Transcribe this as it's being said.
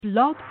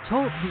Blog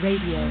Talk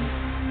Radio.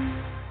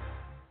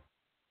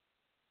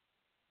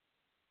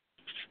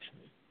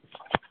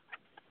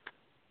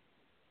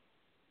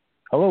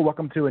 Hello,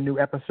 welcome to a new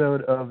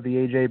episode of the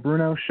Ajay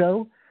Bruno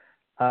Show.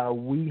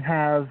 We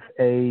have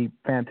a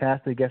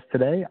fantastic guest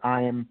today.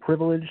 I am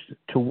privileged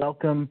to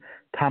welcome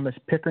Thomas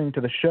Pickering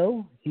to the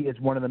show. He is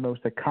one of the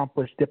most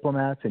accomplished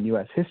diplomats in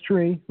U.S.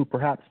 history, who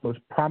perhaps most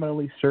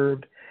prominently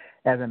served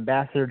as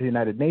Ambassador to the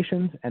United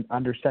Nations and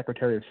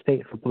Undersecretary of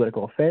State for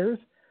Political Affairs.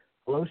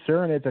 Hello,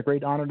 sir, and it's a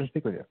great honor to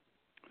speak with you.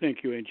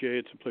 Thank you, Ajay.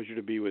 It's a pleasure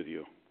to be with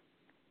you.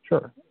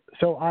 Sure.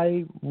 So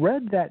I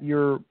read that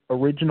your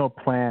original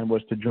plan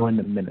was to join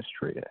the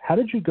ministry. How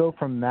did you go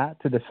from that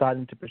to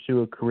deciding to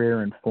pursue a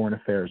career in foreign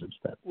affairs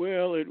instead?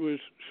 Well, it was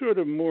sort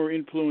of more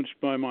influenced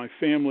by my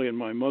family and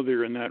my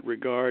mother in that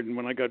regard. And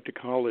when I got to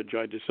college,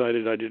 I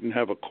decided I didn't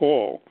have a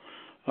call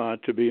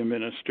to be a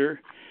minister,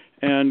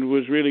 and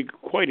was really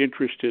quite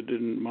interested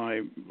in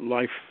my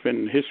life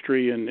and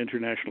history and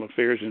international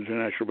affairs and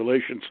international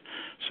relations.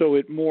 So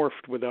it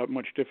morphed without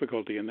much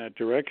difficulty in that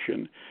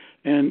direction.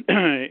 And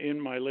in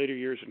my later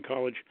years in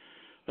college,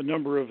 a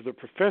number of the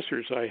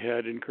professors I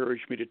had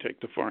encouraged me to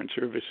take the Foreign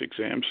Service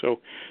exam, so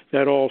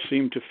that all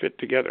seemed to fit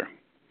together.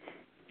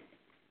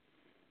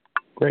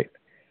 Great.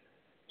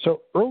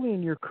 So early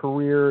in your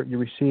career, you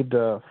received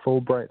a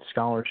Fulbright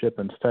scholarship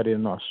and studied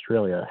in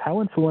Australia.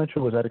 How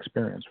influential was that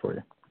experience for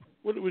you?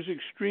 Well, it was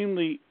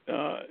extremely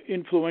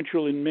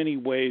influential in many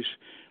ways.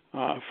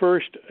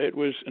 First, it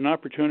was an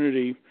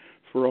opportunity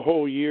for a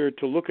whole year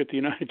to look at the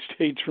United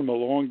States from a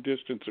long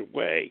distance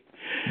away.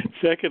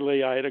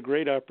 Secondly, I had a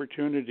great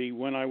opportunity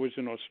when I was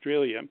in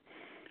Australia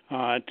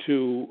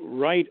to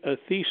write a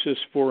thesis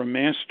for a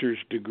master's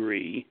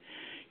degree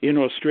in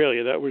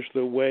Australia. That was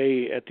the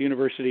way at the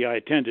university I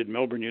attended,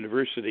 Melbourne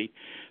University,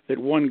 that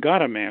one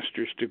got a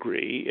master's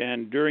degree.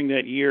 And during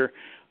that year,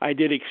 I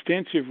did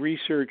extensive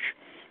research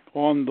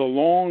on the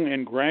long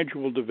and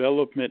gradual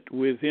development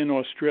within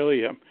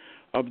Australia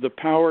of the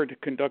power to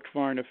conduct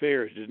foreign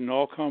affairs. It didn't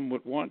all come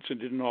at once. It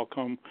didn't all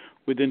come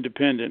with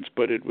independence,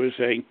 but it was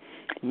a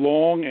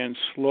long and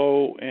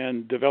slow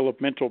and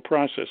developmental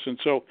process. And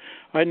so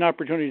I had an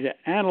opportunity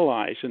to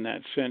analyze, in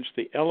that sense,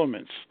 the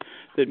elements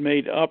that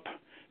made up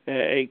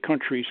a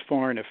country's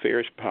foreign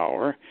affairs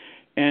power,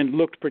 and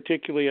looked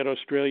particularly at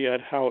Australia, at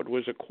how it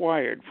was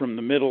acquired from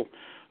the middle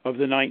of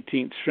the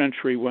 19th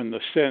century, when the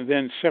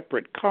then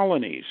separate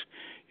colonies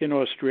in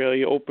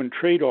Australia opened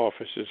trade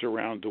offices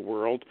around the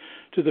world,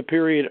 to the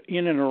period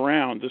in and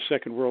around the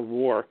Second World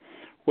War,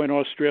 when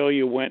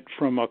Australia went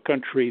from a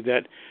country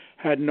that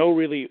had not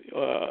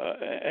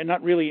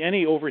really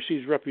any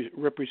overseas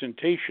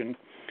representation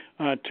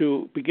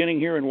to beginning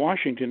here in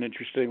Washington,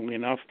 interestingly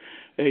enough,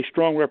 a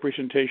strong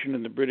representation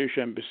in the British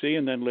Embassy,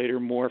 and then later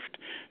morphed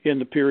in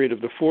the period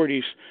of the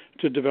 40s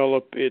to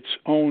develop its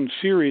own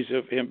series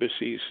of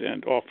embassies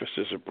and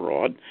offices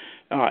abroad,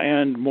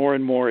 and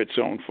more its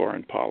own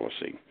foreign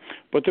policy.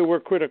 But there were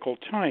critical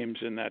times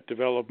in that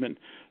development.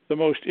 The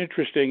most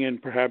interesting,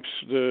 and perhaps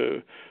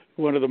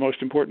one of the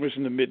most important, was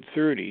in the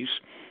mid-30s,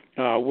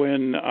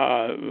 when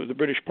the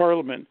British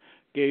Parliament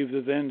gave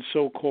the then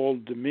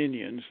so-called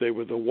dominions — they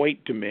were the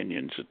white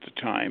dominions at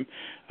the time,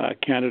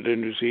 Canada,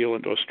 New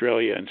Zealand,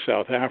 Australia, and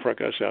South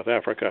Africa. South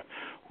Africa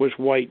was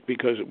white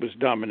because it was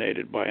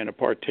dominated by an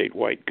apartheid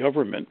white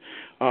government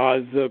 —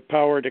 the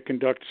power to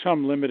conduct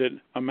some limited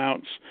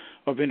amounts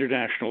of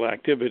international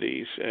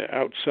activities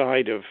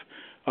outside of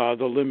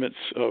the limits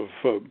of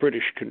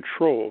British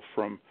control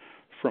from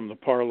the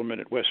Parliament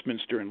at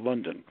Westminster in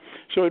London.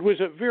 So it was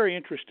a very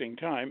interesting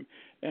time,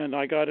 and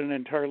I got an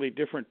entirely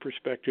different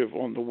perspective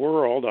on the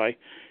world. I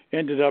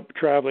ended up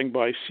traveling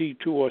by sea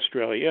to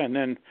Australia, and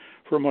then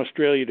from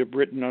Australia to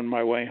Britain on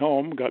my way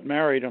home. Got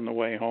married on the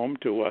way home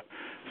to a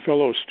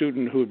fellow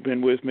student who'd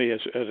been with me as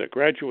a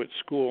graduate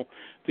school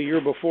the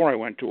year before I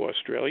went to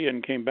Australia,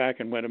 and came back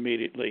and went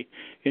immediately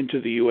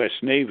into the U.S.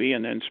 Navy,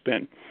 and then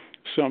spent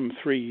some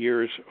 3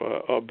 years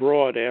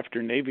abroad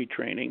after Navy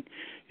training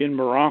in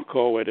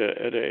Morocco at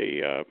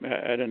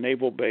a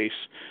naval base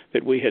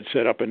that we had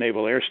set up, a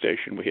naval air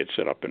station we had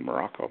set up in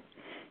Morocco.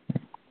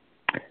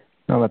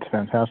 No, that's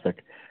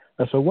fantastic.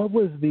 So what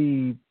was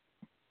the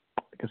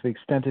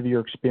extent of your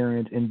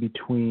experience in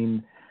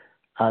between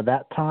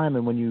that time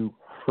and when you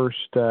first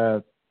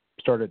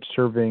started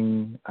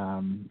serving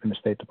in the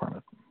State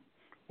Department?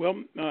 Well,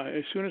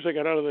 as soon as I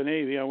got out of the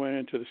Navy, I went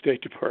into the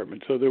State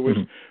Department, so there was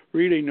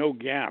really no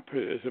gap.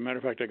 As a matter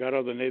of fact, I got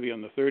out of the Navy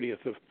on the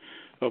 30th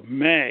of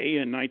May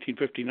in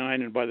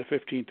 1959, and by the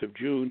 15th of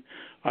June,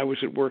 I was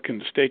at work in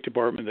the State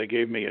Department. They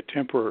gave me a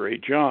temporary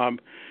job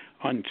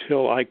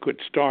until I could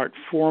start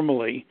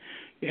formally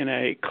in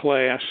a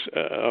class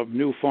of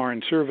new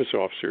Foreign Service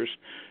officers.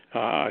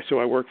 So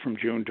I worked from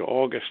June to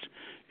August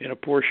in a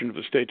portion of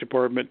the State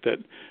Department that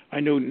I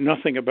knew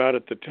nothing about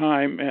at the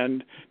time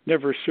and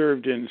never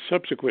served in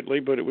subsequently,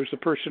 but it was the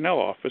personnel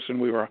office, and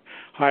we were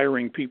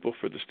hiring people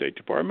for the State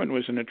Department. It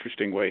was an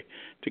interesting way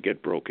to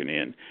get broken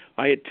in.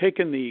 I had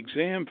taken the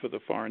exam for the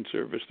Foreign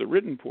Service, the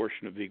written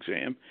portion of the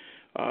exam,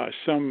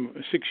 some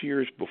 6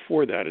 years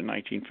before that, in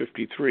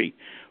 1953,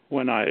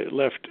 when I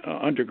left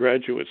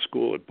undergraduate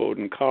school at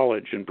Bowdoin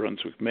College in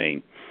Brunswick,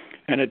 Maine,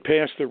 and had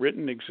passed the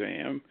written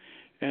exam.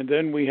 And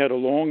then we had a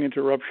long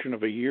interruption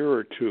of a year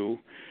or two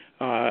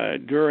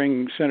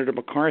during Senator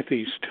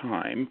McCarthy's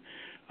time,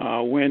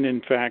 when,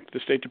 in fact, the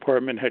State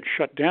Department had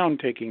shut down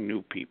taking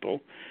new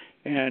people.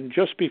 And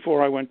just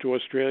before I went to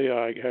Australia,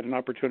 I had an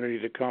opportunity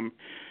to come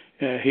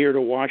here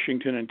to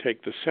Washington and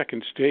take the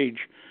second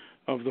stage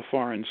of the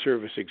Foreign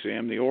Service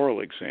exam, the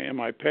oral exam.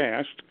 I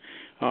passed.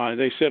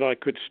 They said I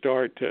could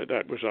start,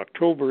 that was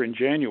October and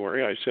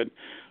January. I said,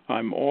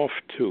 I'm off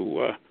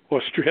to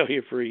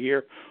Australia for a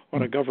year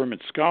on a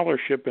government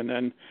scholarship, and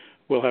then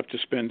we'll have to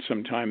spend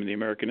some time in the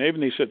American Navy.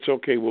 And they said, it's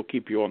okay, we'll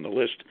keep you on the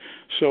list.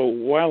 So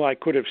while I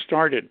could have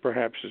started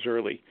perhaps as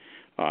early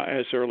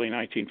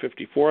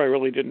 1954, I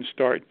really didn't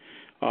start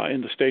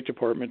in the State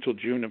Department until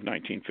June of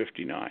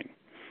 1959.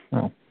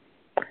 Oh.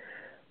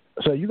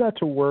 So you got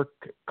to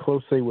work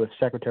closely with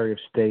Secretary of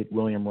State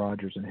William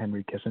Rogers and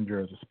Henry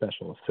Kissinger as a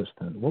special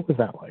assistant. What was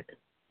that like?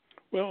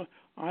 Well,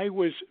 I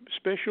was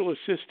special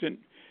assistant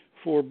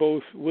for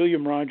both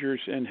William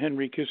Rogers and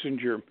Henry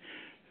Kissinger.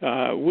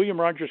 William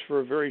Rogers for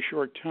a very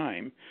short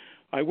time.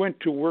 I went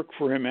to work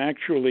for him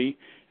actually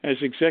as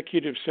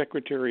Executive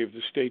Secretary of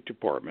the State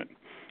Department.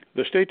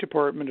 The State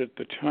Department at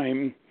the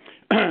time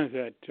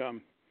that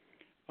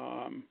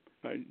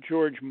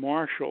George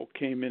Marshall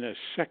came in as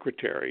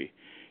secretary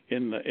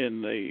in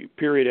the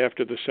period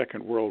after the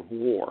Second World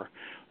War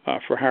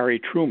for Harry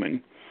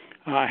Truman,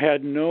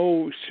 had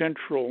no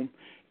central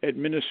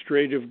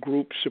administrative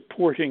group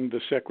supporting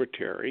the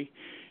secretary.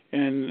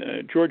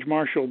 And George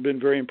Marshall had been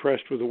very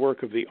impressed with the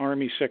work of the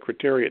Army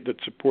Secretariat that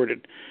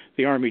supported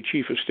the Army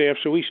Chief of Staff,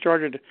 so he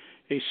started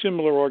a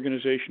similar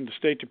organization, the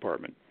State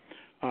Department.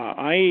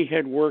 I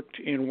had worked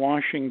in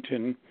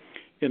Washington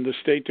in the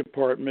State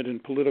Department in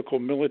political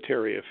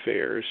military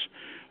affairs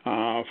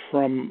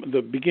from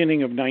the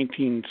beginning of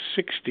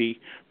 1960,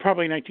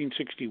 probably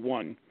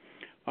 1961,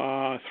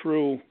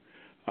 through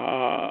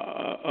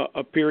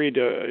a period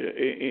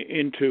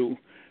into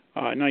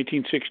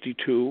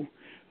 1962.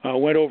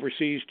 Went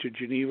overseas to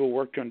Geneva,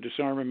 worked on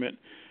disarmament,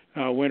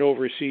 went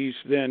overseas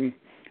then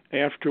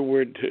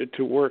afterward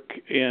to work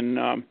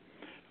in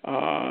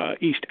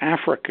East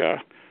Africa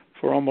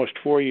for almost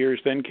 4 years,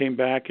 then came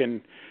back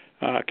and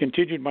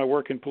continued my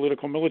work in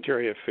political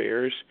military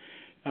affairs.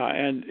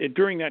 And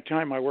during that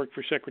time, I worked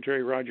for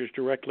Secretary Rogers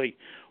directly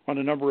on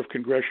a number of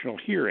congressional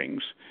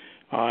hearings.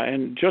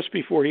 And just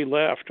before he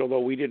left,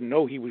 although we didn't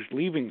know he was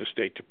leaving the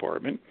State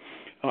Department,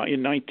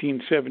 in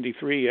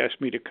 1973 he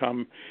asked me to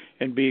come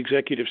and be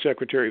Executive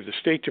Secretary of the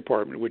State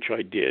Department, which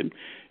I did.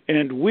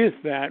 And with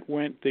that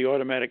went the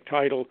automatic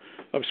title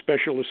of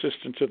Special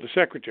Assistant to the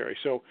Secretary.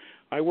 So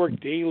I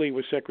worked daily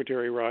with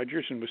Secretary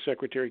Rogers and with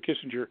Secretary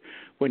Kissinger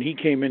when he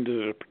came into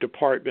the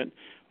department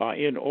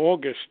in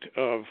August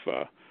of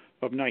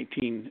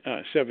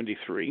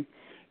 1973,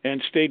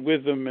 and stayed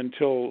with them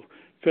until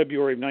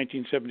February of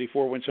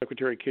 1974 when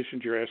Secretary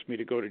Kissinger asked me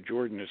to go to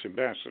Jordan as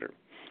ambassador,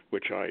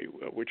 which I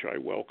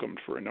welcomed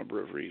for a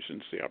number of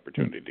reasons. The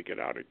opportunity to get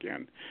out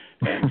again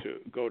and to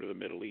go to the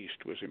Middle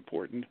East was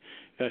important.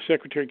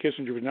 Secretary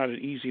Kissinger was not an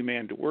easy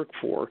man to work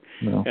for,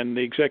 no. And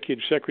the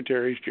executive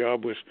secretary's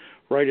job was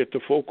right at the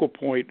focal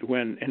point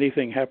when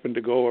anything happened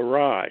to go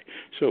awry.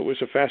 So it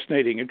was a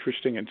fascinating,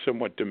 interesting, and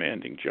somewhat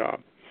demanding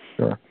job.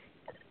 Sure.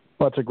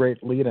 Well, that's a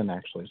great lead-in,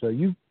 actually. So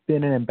you've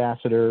been an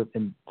ambassador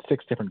in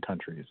 6 different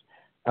countries.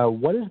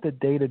 What is the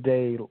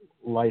day-to-day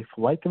life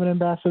like of an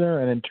ambassador,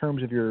 and in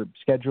terms of your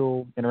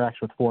schedule, interaction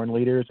with foreign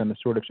leaders, and the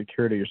sort of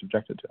security you're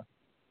subjected to?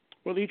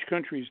 Well, each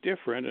country is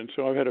different, and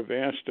so I've had a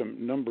vast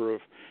number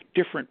of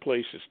different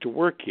places to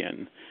work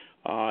in.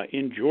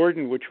 In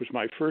Jordan, which was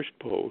my first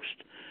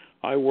post,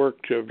 I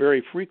worked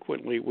very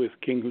frequently with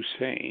King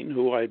Hussein,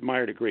 who I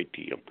admired a great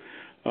deal.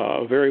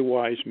 A very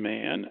wise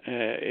man,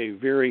 a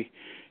very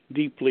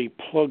deeply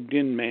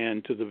plugged-in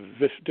man to the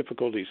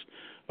difficulties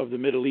of the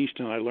Middle East,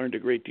 and I learned a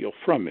great deal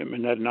from him,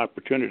 and had an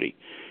opportunity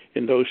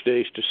in those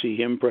days to see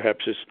him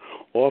perhaps as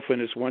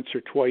often as once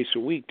or twice a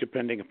week,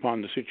 depending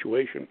upon the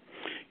situation.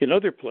 In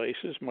other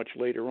places, much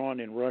later on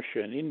in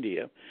Russia and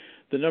India,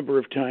 the number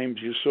of times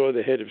you saw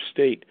the head of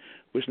state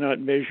was not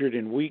measured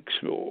in weeks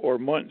or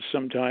months,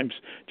 sometimes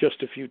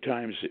just a few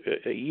times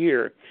a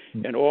year,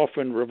 and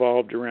often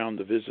revolved around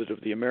the visit of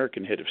the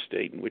American head of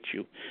state, in which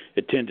you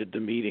attended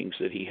the meetings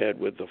that he had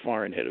with the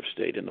foreign head of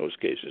state, in those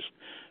cases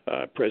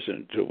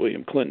President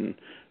William Clinton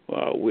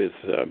with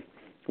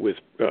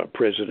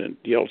President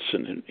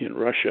Yeltsin in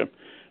Russia.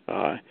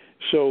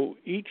 So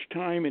each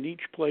time and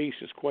each place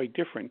is quite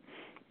different.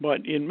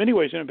 But in many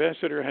ways, an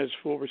ambassador has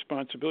full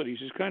responsibilities.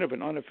 He's kind of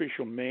an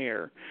unofficial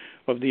mayor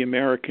of the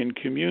American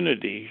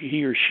community.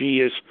 He or she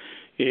is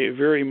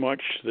very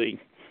much the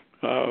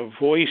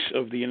voice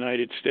of the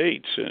United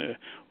States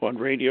on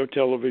radio,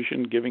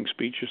 television, giving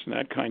speeches and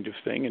that kind of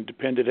thing, and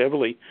depended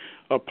heavily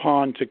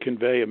upon to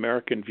convey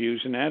American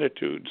views and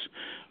attitudes.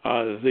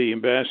 The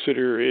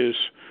ambassador is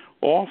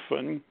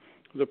often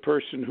the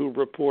person who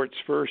reports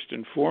first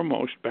and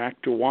foremost back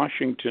to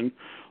Washington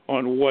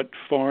on what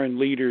foreign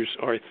leaders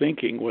are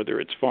thinking, whether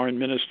it's foreign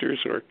ministers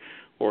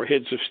or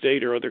heads of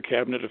state or other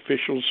cabinet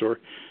officials or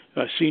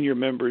senior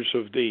members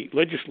of the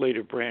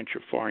legislative branch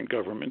of foreign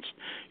governments.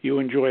 You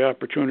enjoy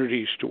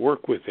opportunities to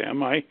work with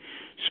them. I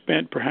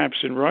spent perhaps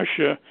in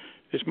Russia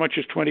as much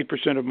as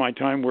 20% of my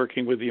time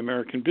working with the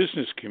American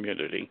business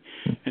community.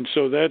 And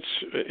so that's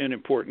an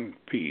important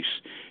piece.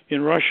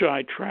 In Russia,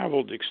 I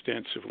traveled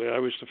extensively. I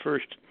was the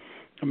first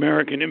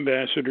American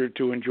ambassador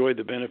to enjoy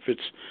the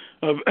benefits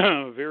of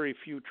very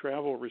few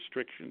travel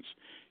restrictions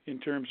in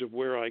terms of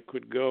where I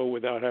could go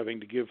without having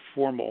to give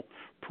formal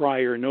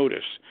prior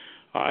notice.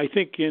 I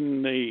think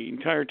in the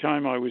entire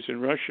time I was in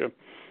Russia,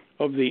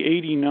 of the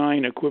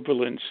 89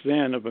 equivalents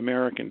then of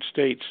American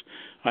states,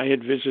 I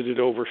had visited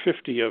over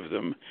 50 of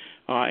them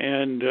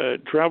and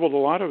traveled a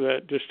lot of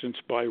that distance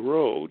by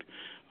road,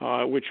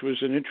 which was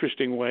an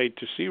interesting way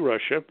to see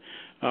Russia.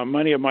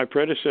 Many of my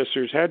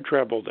predecessors had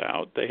traveled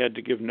out. They had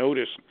to give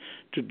notice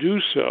to do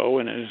so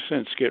and, in a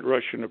sense, get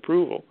Russian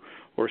approval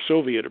or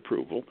Soviet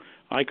approval.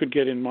 I could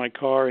get in my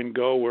car and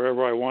go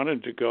wherever I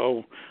wanted to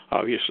go,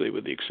 obviously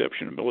with the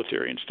exception of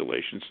military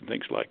installations and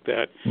things like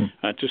that,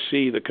 to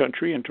see the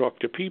country and talk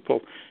to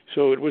people.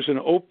 So it was an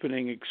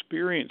opening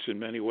experience in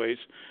many ways.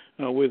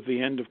 With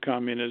the end of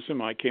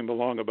communism, I came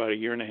along about a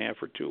year and a half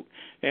or two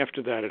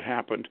after that had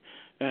happened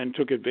and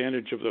took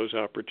advantage of those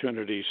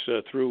opportunities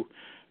throughout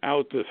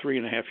the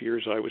 3.5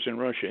 years I was in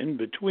Russia. In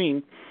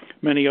between,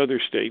 many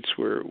other states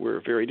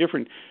were very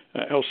different.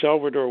 El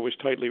Salvador was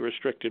tightly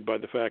restricted by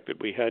the fact that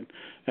we had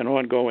an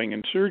ongoing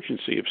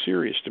insurgency of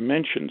serious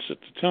dimensions at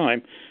the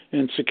time,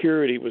 and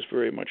security was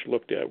very much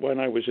looked at. When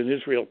I was in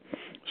Israel,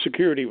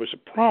 security was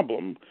a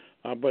problem,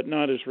 but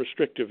not as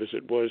restrictive as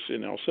it was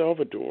in El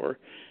Salvador.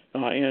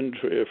 And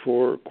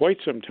for quite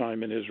some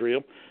time in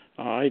Israel,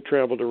 I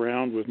traveled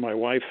around with my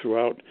wife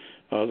throughout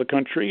the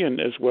country and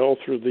as well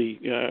through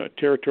the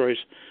territories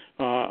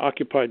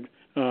occupied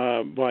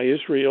by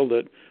Israel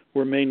that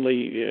were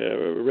mainly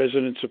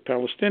residents of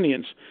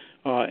Palestinians.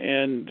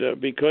 And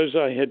because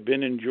I had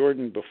been in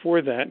Jordan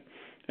before that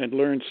and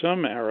learned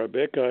some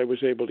Arabic, I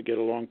was able to get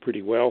along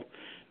pretty well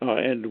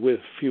and with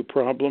few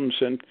problems.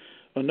 And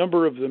a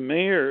number of the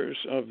mayors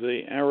of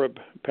the Arab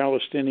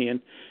Palestinian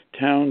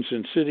towns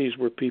and cities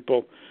were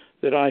people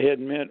that I had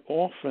met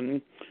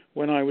often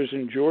when I was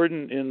in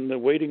Jordan in the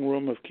waiting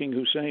room of King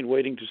Hussein,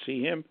 waiting to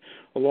see him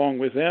along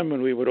with them,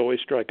 and we would always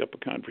strike up a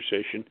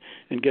conversation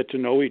and get to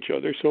know each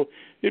other. So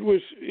it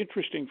was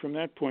interesting from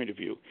that point of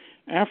view.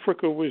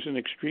 Africa was an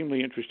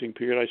extremely interesting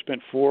period. I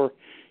spent 4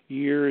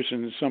 years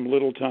and some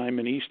little time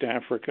in East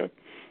Africa.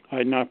 I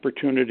had an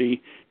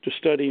opportunity to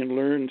study and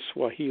learn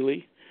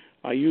Swahili.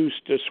 I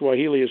used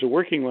Swahili as a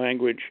working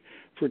language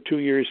for 2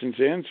 years in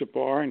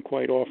Zanzibar and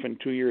quite often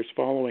 2 years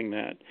following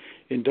that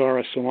in Dar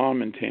es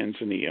Salaam in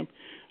Tanzania,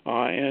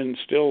 and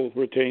still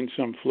retain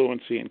some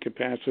fluency and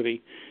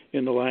capacity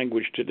in the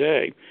language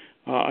today.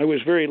 I was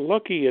very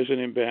lucky as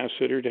an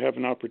ambassador to have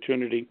an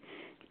opportunity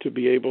to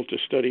be able to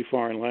study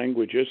foreign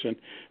languages and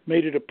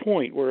made it a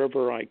point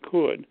wherever I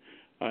could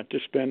to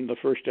spend the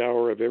first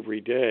hour of every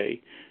day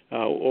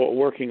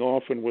working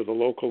often with a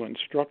local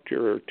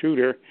instructor or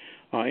tutor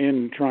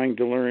in trying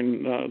to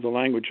learn the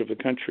language of the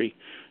country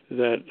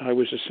that I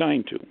was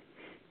assigned to.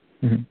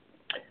 Mm-hmm.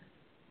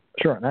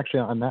 Sure. And actually,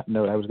 on that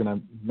note, I was going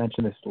to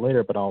mention this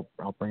later, but I'll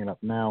bring it up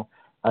now.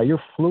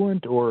 You're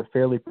fluent or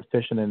fairly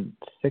proficient in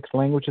 6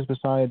 languages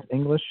besides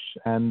English,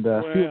 and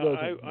a few of those.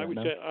 I would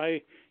say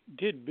I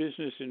did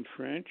business in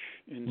French,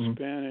 in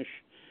Spanish,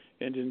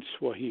 and in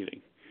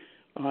Swahili.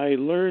 I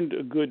learned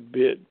a good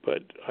bit,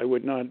 but I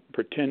would not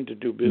pretend to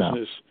do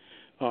business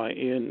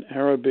in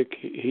Arabic,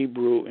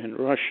 Hebrew, and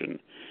Russian,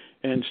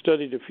 and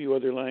studied a few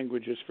other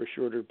languages for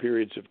shorter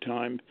periods of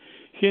time.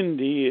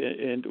 Hindi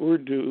and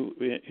Urdu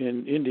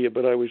in India,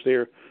 but I was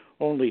there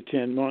only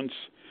 10 months,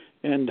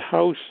 and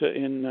Hausa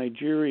in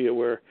Nigeria,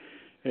 where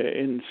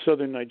in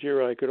southern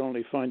Nigeria I could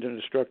only find an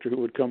instructor who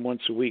would come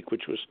once a week,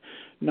 which was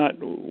not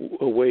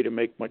a way to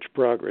make much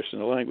progress in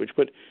the language,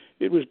 but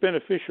it was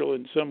beneficial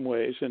in some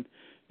ways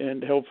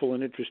and helpful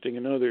and interesting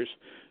in others.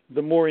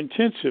 The more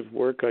intensive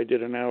work I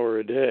did an hour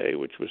a day,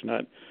 which was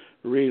not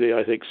really,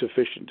 I think,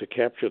 sufficient to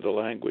capture the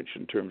language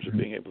in terms of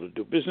being able to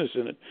do business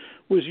in it,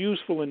 was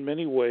useful in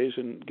many ways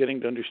in getting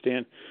to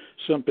understand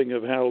something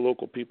of how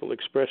local people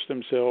express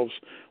themselves,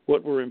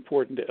 what were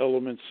important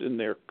elements in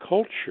their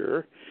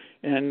culture,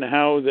 and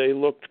how they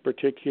looked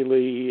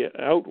particularly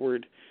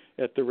outward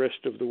at the rest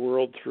of the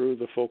world through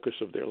the focus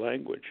of their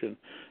language. And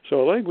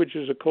so a language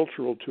is a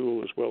cultural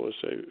tool as well as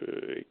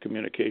a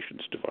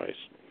communications device.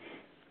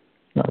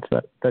 No,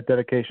 it's that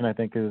dedication, I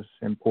think, is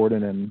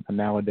important, and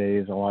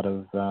nowadays a lot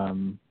of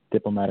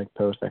diplomatic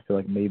posts, I feel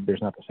like maybe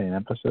there's not the same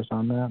emphasis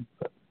on that.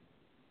 But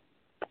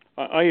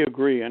I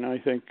agree, and I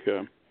think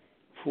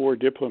for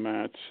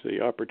diplomats, the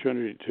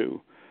opportunity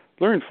to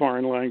learn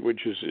foreign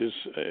languages is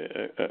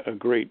a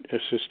great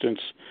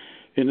assistance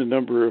in a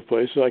number of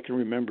places. I can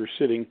remember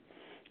sitting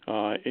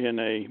in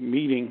a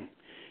meeting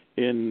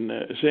in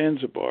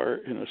Zanzibar,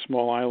 in a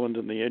small island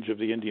on the edge of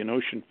the Indian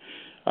Ocean,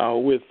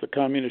 with the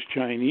Communist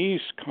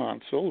Chinese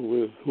consul,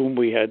 with whom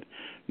we had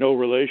no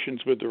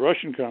relations, with the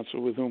Russian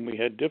consul, with whom we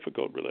had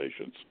difficult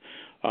relations,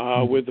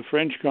 with the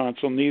French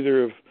consul.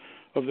 Neither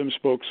of them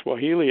spoke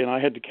Swahili, and I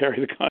had to carry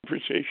the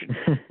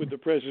conversation with the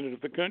president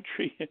of the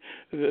country.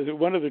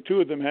 One of the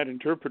two of them had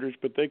interpreters,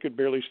 but they could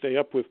barely stay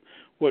up with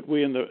what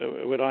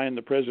I and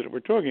the president were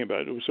talking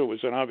about. So it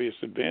was an obvious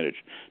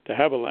advantage to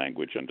have a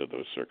language under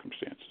those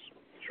circumstances.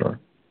 Sure.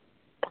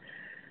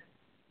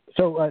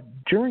 So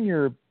during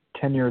your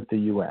tenure at the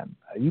UN,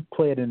 you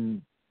played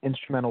an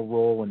instrumental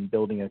role in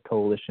building a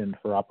coalition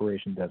for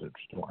Operation Desert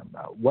Storm.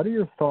 What are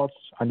your thoughts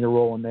on your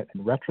role in that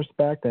in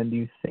retrospect, and do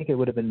you think it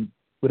would have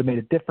made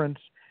a difference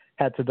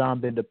had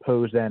Saddam been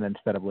deposed then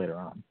instead of later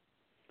on?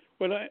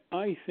 Well,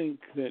 I think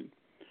that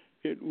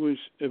it was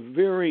a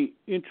very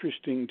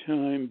interesting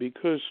time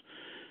because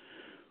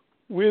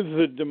with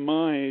the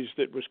demise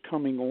that was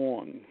coming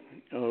on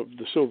of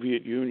the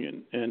Soviet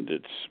Union and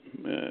its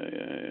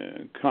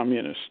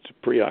communist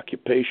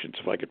preoccupations,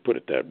 if I could put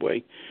it that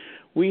way,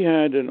 we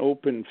had an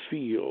open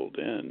field,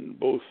 and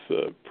both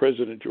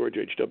President George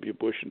H.W.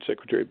 Bush and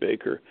Secretary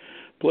Baker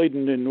played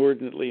an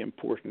inordinately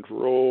important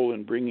role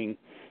in bringing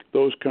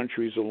those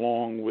countries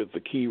along with the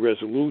key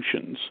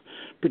resolutions,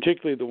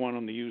 particularly the one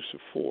on the use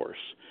of force.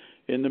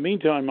 In the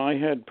meantime, I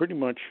had pretty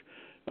much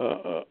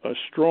a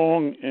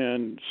strong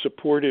and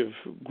supportive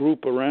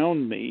group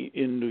around me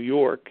in New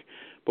York,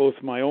 both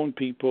my own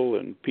people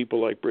and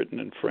people like Britain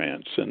and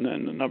France, and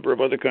then a number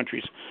of other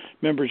countries,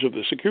 members of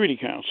the Security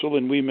Council,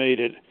 and we made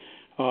it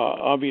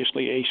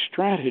obviously a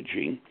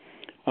strategy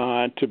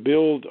to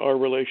build our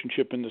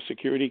relationship in the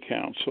Security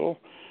Council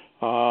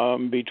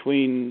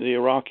between the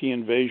Iraqi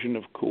invasion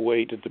of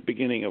Kuwait at the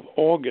beginning of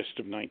August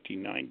of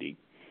 1990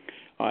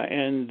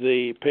 and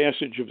the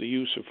passage of the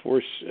use of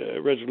force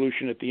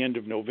resolution at the end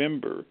of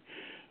November.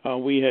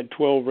 We had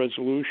 12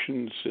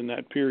 resolutions in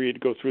that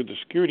period go through the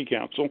Security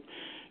Council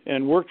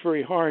and worked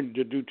very hard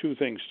to do two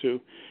things: to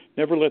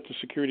never let the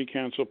Security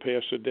Council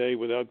pass a day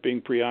without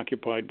being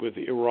preoccupied with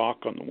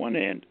Iraq on the one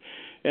hand,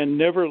 and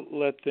never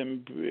let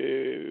them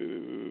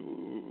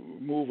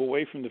move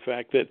away from the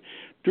fact that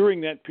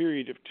during that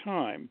period of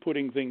time,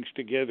 putting things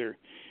together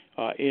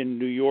in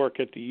New York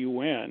at the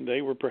UN,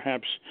 they were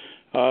perhaps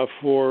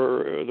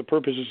for the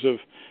purposes of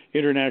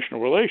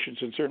international relations,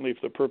 and certainly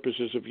for the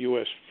purposes of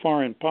U.S.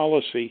 foreign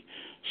policy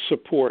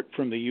support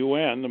from the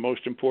UN, the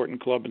most important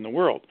club in the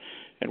world.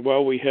 And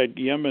while we had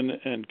Yemen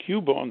and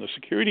Cuba on the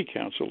Security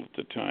Council at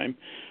the time,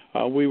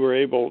 we were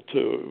able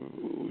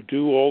to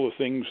do all the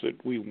things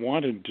that we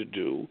wanted to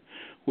do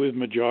with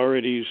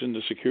majorities in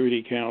the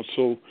Security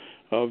Council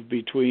of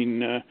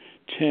between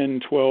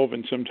 10, 12,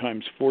 and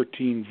sometimes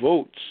 14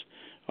 votes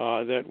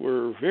that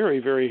were very,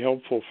 very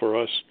helpful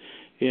for us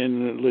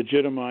in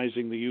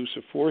legitimizing the use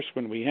of force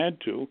when we had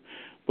to,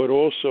 but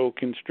also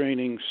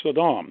constraining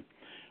Saddam.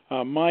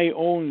 My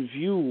own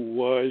view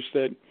was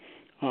that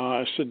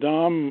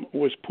Saddam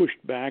was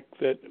pushed back,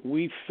 that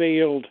we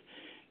failed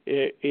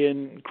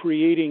in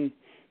creating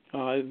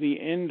the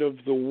end of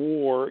the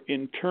war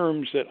in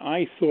terms that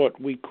I thought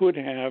we could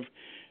have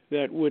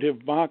that would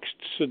have boxed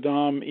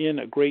Saddam in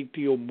a great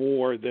deal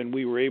more than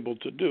we were able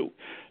to do.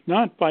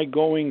 Not by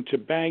going to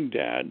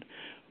Baghdad,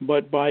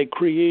 but by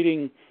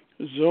creating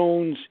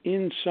zones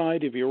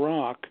inside of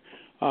Iraq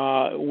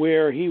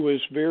where he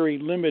was very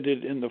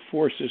limited in the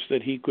forces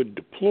that he could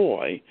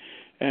deploy,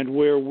 and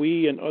where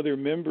we and other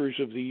members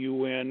of the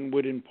UN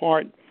would in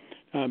part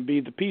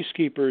be the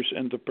peacekeepers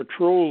and the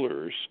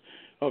patrollers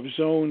of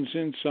zones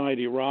inside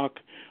Iraq,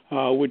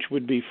 which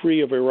would be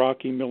free of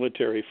Iraqi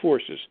military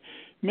forces,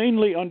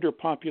 mainly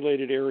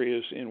underpopulated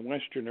areas in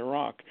western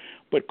Iraq,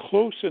 but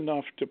close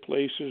enough to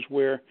places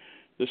where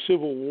the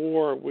civil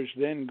war was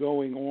then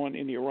going on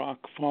in Iraq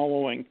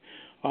following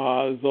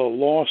the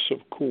loss of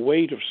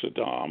Kuwait of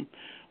Saddam,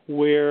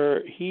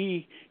 where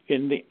he,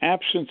 in the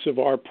absence of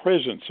our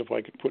presence, if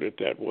I could put it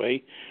that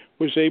way,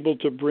 was able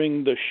to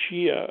bring the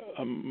Shia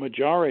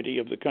majority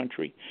of the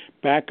country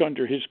back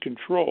under his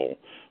control.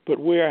 But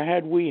where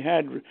had we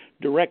had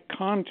direct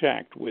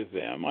contact with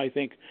them, I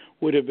think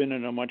would have been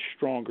in a much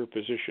stronger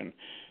position.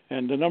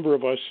 And a number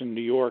of us in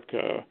New York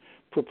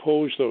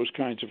proposed those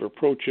kinds of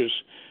approaches.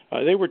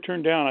 They were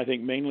turned down, I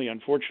think, mainly,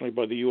 unfortunately,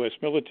 by the U.S.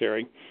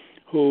 military,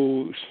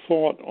 who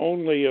thought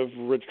only of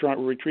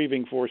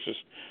retrieving forces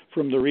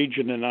from the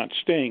region and not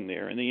staying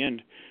there. In the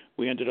end,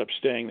 we ended up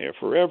staying there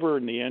forever.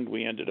 In the end,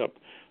 we ended up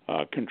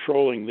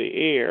controlling the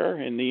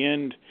air. In the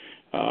end,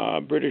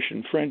 British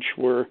and French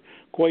were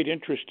quite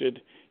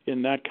interested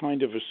in that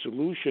kind of a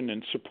solution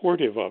and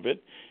supportive of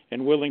it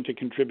and willing to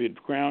contribute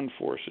ground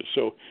forces.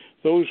 So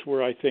those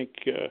were, I think,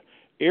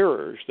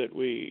 errors that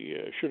we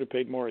should have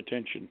paid more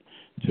attention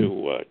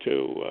to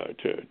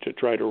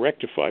try to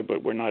rectify,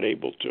 but we're not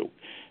able to.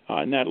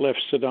 And that left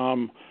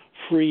Saddam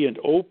free and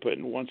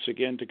open once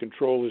again to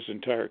control his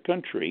entire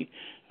country,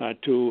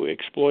 to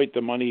exploit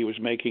the money he was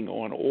making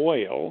on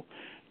oil,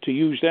 to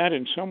use that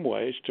in some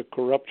ways to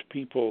corrupt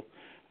people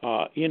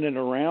in and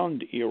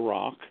around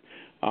Iraq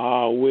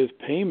with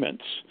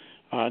payments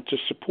to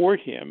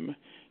support him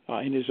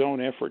in his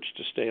own efforts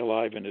to stay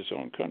alive in his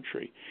own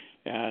country.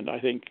 And I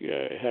think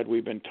had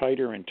we been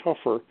tighter and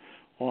tougher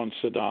on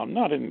Saddam,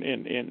 not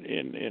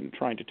in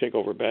trying to take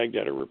over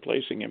Baghdad or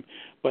replacing him,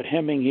 but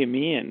hemming him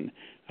in,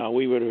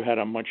 we would have had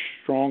a much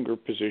stronger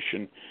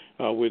position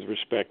with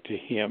respect to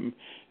him,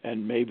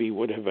 and maybe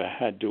would have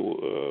had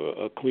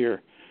a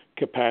clear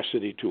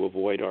capacity to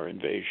avoid our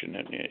invasion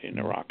in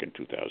Iraq in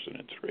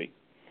 2003.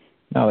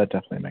 No, that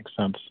definitely makes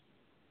sense.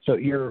 So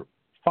your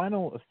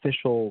final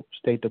official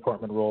State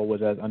Department role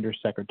was as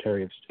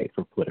Undersecretary of State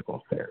for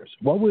Political Affairs.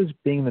 What was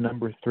being the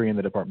number 3 in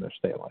the Department of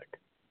State like?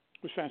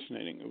 It was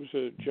fascinating. It was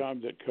a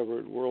job that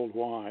covered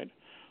worldwide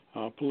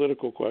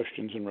political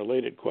questions and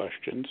related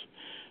questions.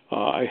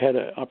 I had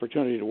an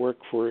opportunity to work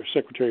for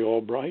Secretary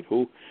Albright,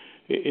 who,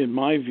 in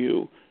my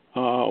view,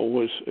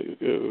 was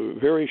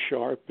very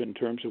sharp in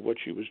terms of what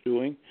she was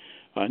doing,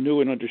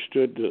 knew and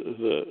understood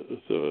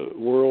the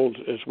world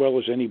as well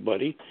as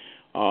anybody,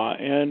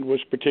 and was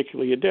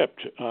particularly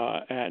adept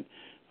at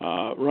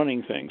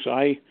running things.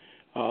 I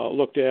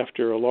looked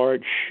after a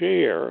large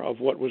share of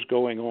what was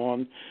going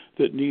on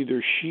that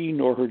neither she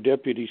nor her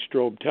deputy,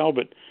 Strobe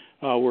Talbot,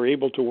 were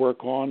able to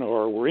work on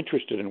or were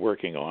interested in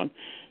working on.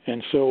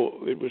 And so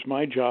it was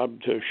my job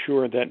to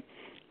assure that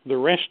the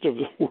rest of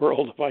the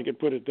world, if I could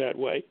put it that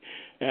way,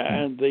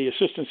 and the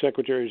assistant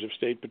secretaries of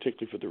state,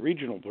 particularly for the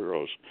regional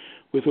bureaus,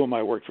 with whom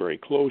I worked very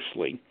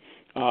closely,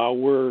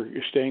 were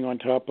staying on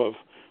top of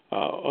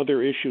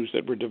other issues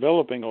that were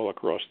developing all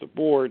across the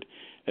board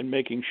and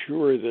making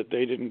sure that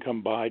they didn't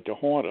come by to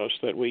haunt us,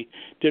 that we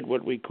did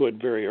what we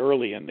could very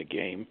early in the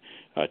game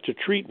to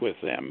treat with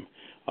them.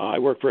 I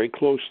worked very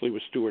closely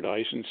with Stuart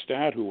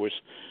Eisenstadt, who was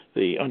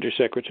the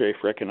Undersecretary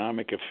for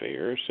Economic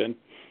Affairs, and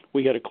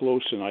we had a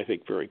close and I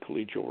think very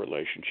collegial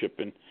relationship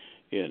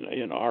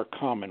in our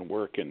common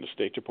work in the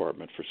State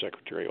Department for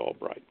Secretary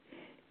Albright.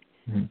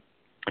 Mm-hmm.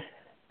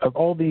 Of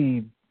all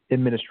the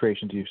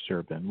administrations you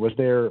served in, was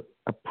there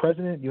a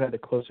president you had the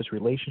closest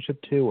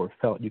relationship to or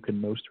felt you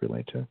could most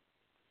relate to?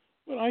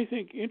 Well, I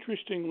think,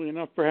 interestingly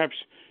enough, perhaps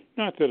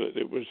not that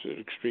it was an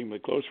extremely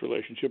close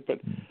relationship, but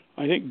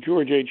I think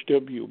George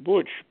H.W.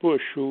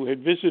 Bush, who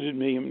had visited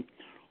me in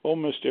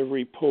almost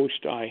every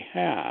post I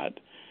had,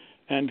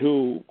 and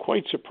who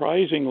quite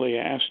surprisingly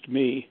asked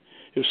me,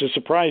 it was a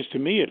surprise to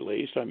me at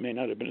least, I may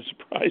not have been a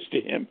surprise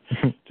to him,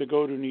 to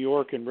go to New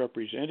York and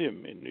represent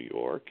him in New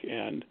York,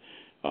 and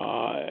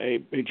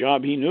a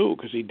job he knew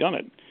because he'd done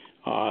it.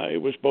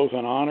 It was both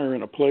an honor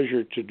and a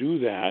pleasure to do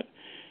that,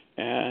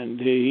 and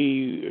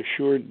he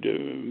assured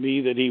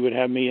me that he would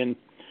have me in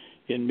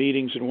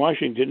meetings in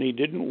Washington. He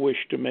didn't wish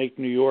to make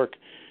New York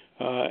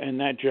and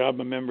that job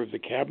a member of the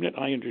cabinet.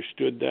 I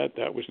understood that.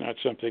 That was not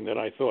something that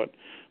I thought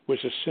was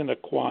a sine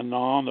qua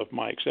non of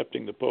my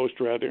accepting the post.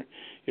 Rather,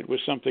 it was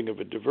something of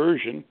a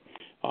diversion.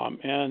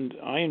 And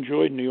I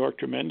enjoyed New York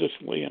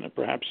tremendously, and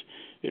perhaps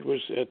it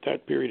was at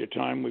that period of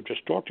time, we've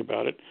just talked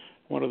about it,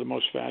 one of the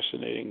most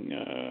fascinating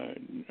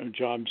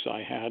jobs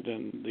I had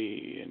in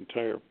the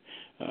entire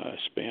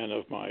span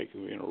of my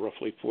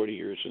roughly 40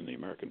 years in the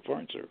American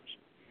Foreign Service.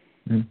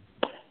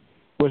 Mm-hmm.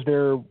 Was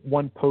there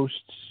one post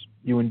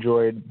you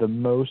enjoyed the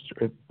most,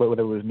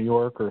 whether it was New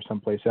York or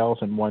someplace else,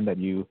 and one that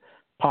you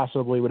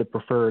possibly would have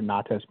preferred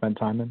not to spend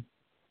time in?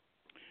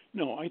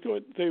 No, I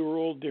thought they were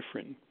all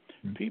different.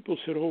 Mm-hmm. People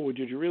said, "Oh,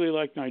 did you really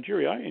like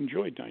Nigeria?" I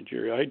enjoyed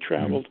Nigeria. I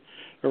traveled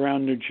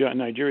around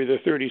Nigeria, the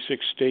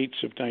 36 states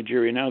of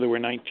Nigeria. Now there were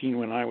 19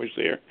 when I was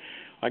there.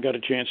 I got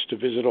a chance to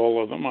visit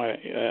all of them.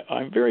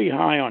 I'm very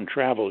high on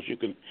travel, as you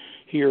can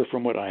hear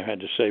from what I had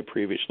to say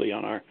previously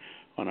on our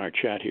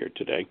chat here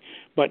today.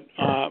 But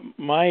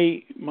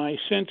my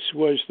sense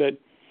was that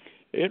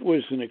it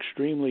was an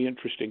extremely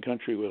interesting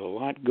country with a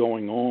lot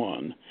going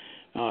on,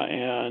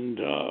 and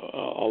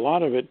a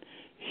lot of it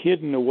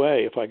hidden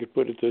away, if I could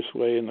put it this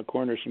way, in the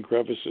corners and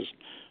crevices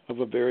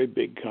of a very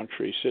big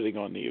country sitting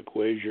on the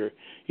equator,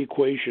 with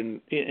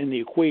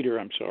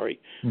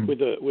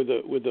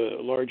the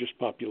largest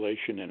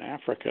population in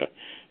Africa,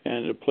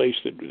 and a place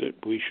that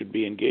we should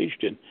be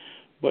engaged in.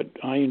 But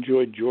I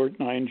enjoyed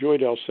Jordan. I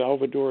enjoyed El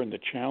Salvador and the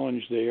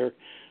challenge there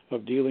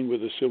of dealing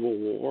with the civil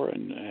war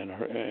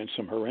and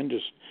some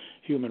horrendous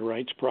human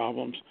rights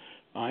problems.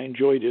 I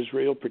enjoyed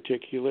Israel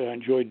particularly. I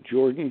enjoyed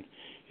Jordan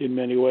in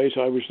many ways.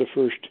 I was the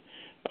first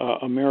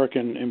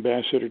American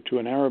ambassador to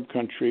an Arab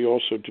country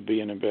also to be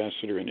an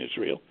ambassador in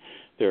Israel.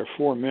 There are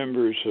 4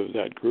 members of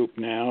that group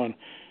now, and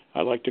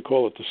I like to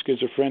call it the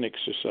Schizophrenic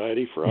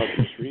Society for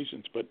obvious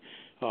reasons, but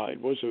it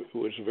was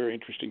a very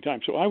interesting time.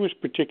 So I was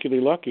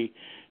particularly lucky.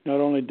 Not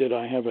only did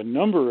I have a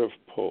number of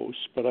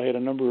posts, but I had a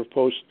number of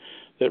posts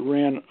that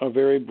ran a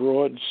very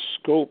broad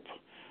scope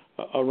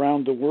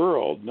around the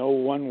world. No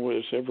one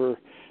was ever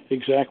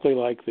exactly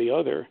like the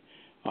other,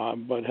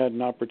 but had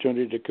an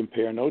opportunity to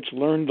compare notes,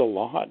 learned a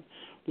lot,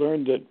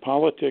 learned that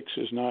politics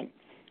is not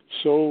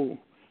so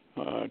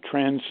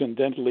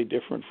transcendently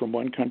different from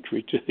one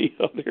country to the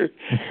other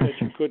that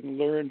you couldn't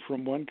learn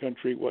from one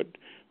country what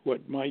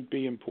might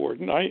be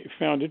important. I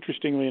found,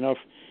 interestingly enough,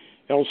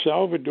 El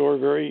Salvador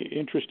very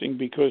interesting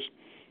because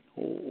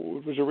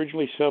was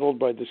originally settled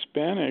by the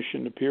Spanish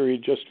in the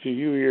period just a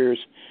few years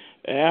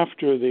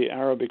after the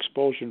Arab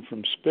expulsion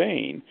from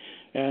Spain,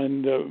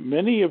 and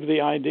many of the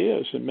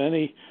ideas and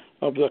many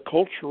of the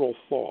cultural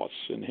thoughts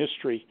in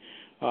history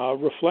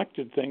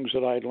reflected things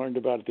that I had learned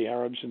about the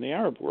Arabs in the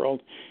Arab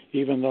world,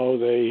 even though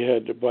they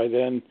had by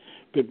then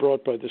been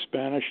brought by the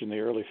Spanish in the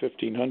early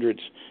 1500s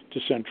to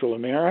Central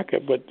America,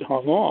 but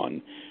hung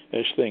on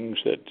as things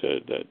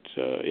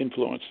that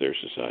influenced their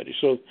society.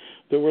 So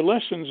there were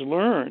lessons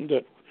learned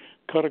that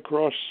cut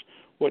across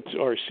what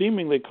are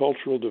seemingly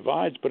cultural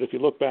divides, but if you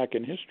look back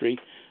in history,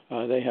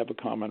 they have a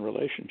common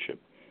relationship.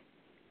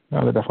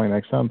 No, that definitely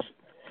makes sense.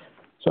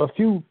 So a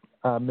few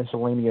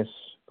miscellaneous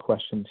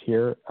questions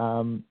here.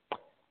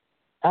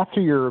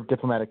 After your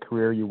diplomatic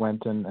career, you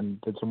went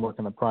and did some work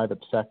in the private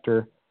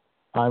sector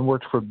and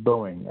worked for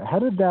Boeing. How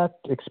did that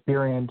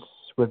experience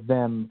with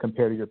them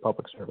compare to your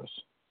public service?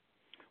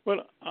 Well,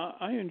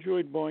 I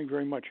enjoyed Boeing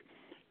very much.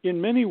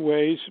 In many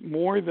ways,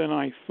 more than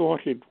I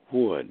thought it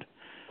would.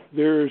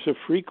 There's a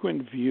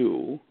frequent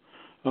view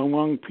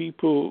among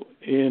people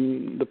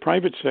in the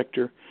private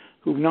sector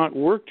who've not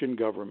worked in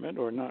government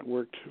or not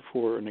worked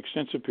for an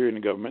extensive period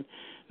in government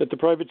that the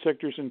private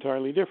sector is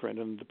entirely different,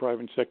 and the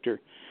private sector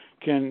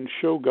can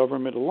show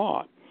government a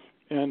lot.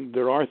 And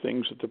there are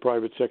things that the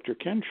private sector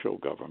can show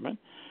government,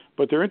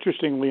 but there are,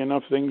 interestingly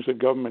enough, things that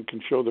government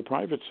can show the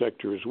private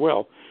sector as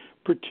well,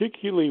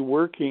 particularly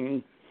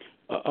working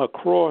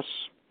across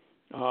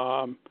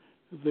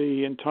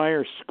the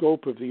entire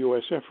scope of the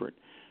U.S. effort.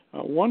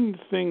 One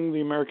thing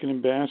the American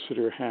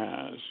ambassador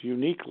has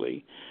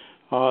uniquely,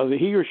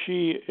 he or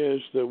she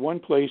is the one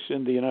place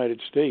in the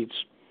United States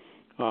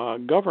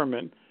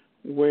government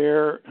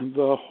where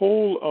the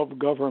whole of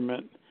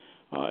government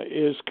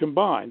is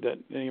combined, that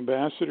the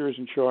ambassador is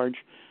in charge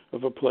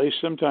of a place,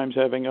 sometimes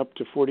having up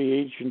to 40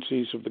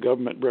 agencies of the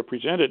government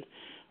represented,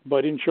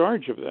 but in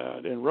charge of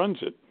that and runs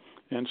it.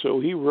 And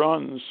so he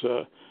runs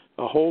a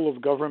whole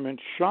of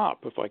government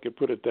shop, if I could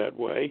put it that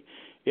way,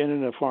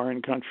 in a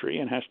foreign country,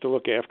 and has to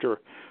look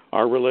after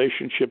our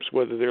relationships,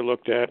 whether they're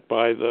looked at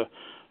by the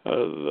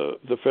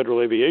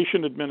Federal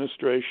Aviation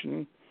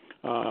Administration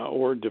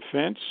or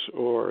Defense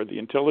or the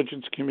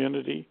intelligence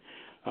community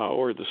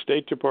or the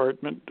State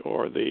Department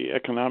or the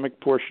economic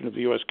portion of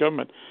the U.S.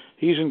 government.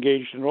 He's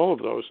engaged in all of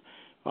those.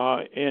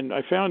 And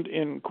I found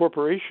in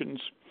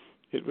corporations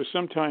it was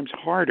sometimes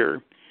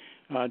harder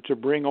to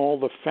bring all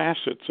the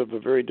facets of a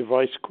very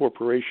diverse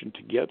corporation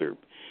together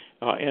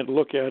and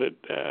look at it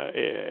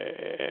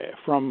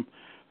from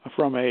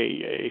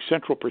a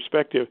central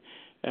perspective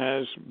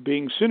as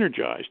being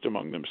synergized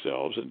among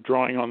themselves and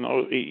drawing on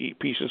those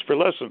pieces for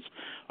lessons.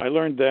 I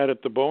learned that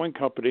at the Boeing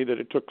company, that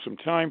it took some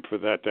time for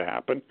that to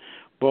happen.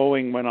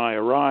 Boeing, when I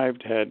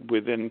arrived, had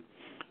within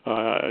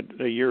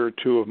a year or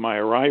two of my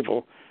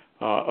arrival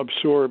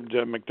absorbed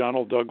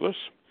McDonnell Douglas,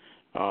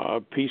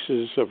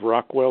 pieces of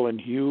Rockwell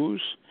and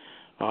Hughes.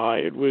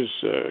 It was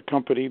a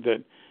company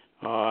that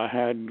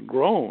had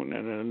grown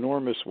in an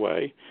enormous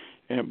way,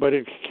 but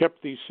it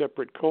kept these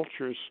separate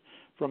cultures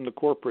from the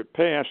corporate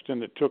past,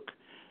 and it took,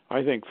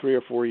 I think, 3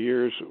 or 4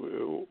 years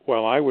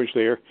while I was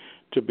there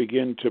to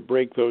begin to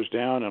break those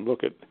down and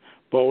look at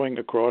Boeing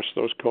across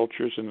those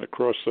cultures and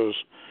across those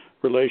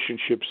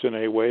relationships in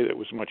a way that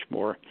was much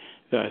more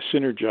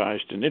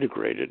synergized and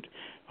integrated.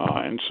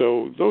 And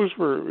so those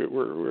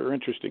were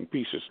interesting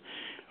pieces.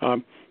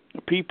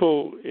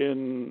 People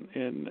in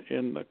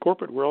the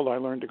corporate world, I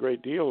learned a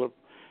great deal of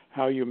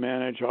how you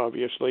manage,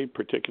 obviously,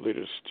 particularly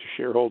to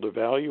shareholder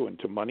value and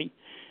to money,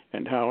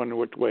 and how and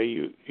what way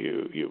you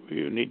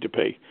need to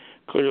pay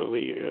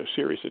clearly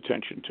serious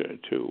attention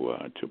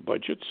to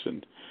budgets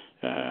and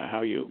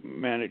how you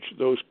manage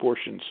those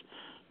portions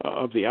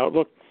of the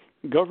outlook.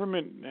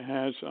 Government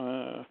has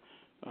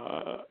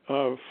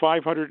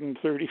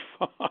 535,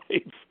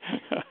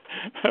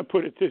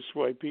 put it this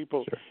way,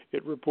 people sure.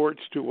 It reports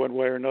to one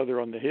way or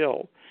another on the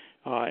Hill.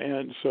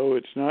 And so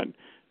it's not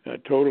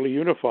totally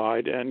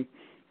unified. And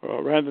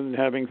rather than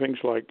having things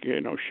like,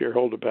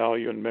 shareholder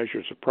value and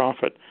measures of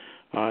profit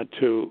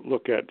to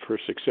look at for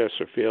success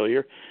or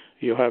failure,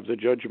 you have the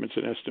judgments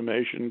and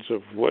estimations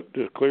of what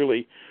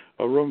clearly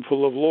a room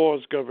full of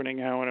laws governing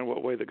how and in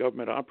what way the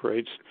government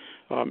operates,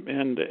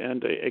 and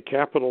a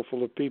capital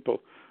full of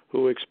people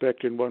who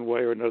expect in one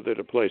way or another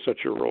to play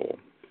such a role.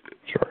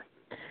 Sure.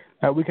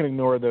 We can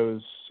ignore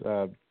those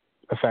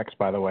effects,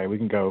 by the way. We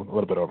can go a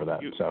little bit over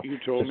that. You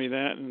told me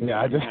that. And yeah,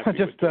 I'm just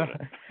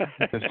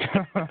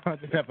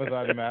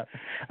emphasizing that.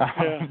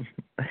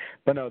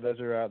 But no,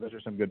 those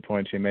are some good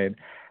points you made.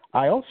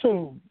 I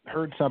also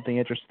heard something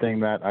interesting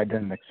that I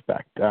didn't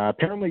expect.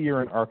 Apparently,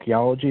 you're an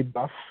archaeology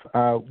buff.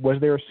 Was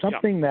there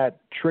something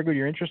that triggered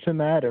your interest in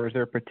that, or is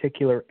there a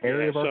particular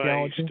area of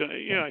archaeology?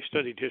 I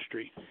studied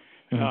history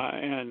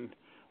and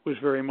was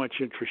very much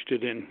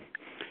interested in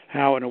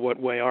how and in what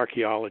way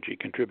archaeology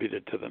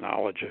contributed to the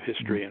knowledge of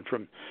history. And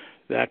from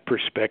that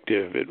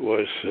perspective, it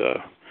was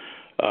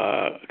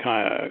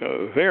kind of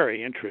a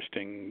very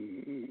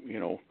interesting,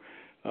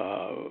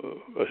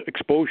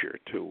 exposure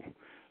to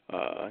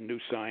a new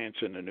science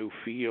and a new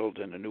field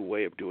and a new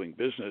way of doing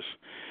business.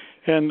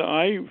 And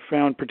I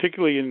found,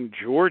 particularly in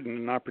Jordan,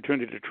 an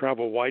opportunity to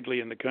travel widely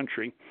in the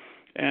country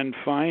and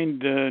find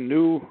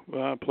new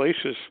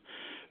places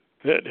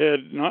that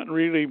had not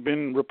really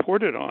been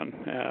reported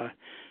on,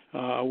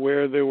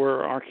 where there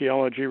were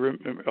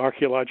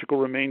archaeological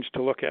remains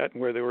to look at,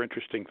 and where there were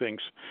interesting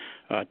things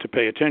to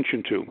pay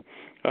attention to.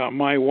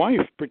 My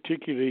wife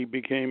particularly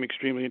became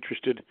extremely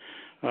interested,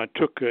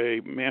 took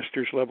a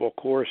master's level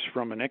course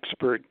from an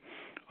expert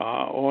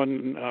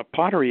on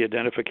pottery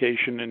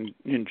identification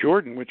in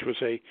Jordan, which was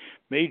a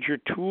major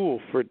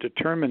tool for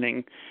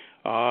determining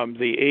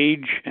the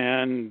age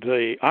and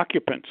the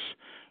occupants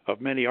of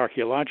many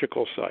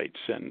archaeological sites.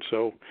 And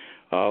so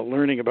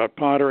learning about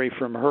pottery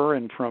from her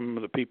and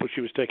from the people she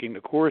was taking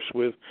the course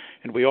with,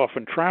 and we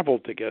often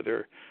traveled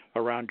together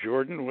around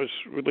Jordan, was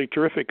really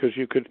terrific, because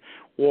you could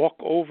walk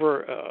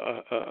over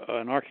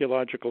an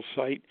archaeological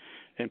site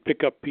and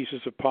pick up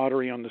pieces of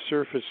pottery on the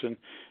surface and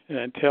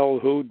tell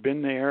who'd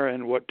been there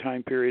and what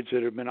time periods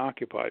it had been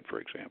occupied, for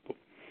example.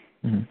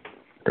 Mm-hmm.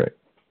 Great.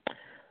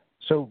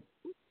 So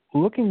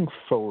looking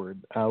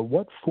forward,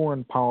 what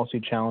foreign policy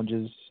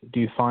challenges do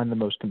you find the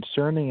most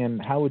concerning,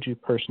 and how would you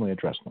personally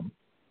address them?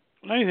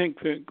 I think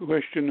the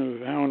question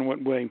of how and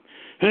what way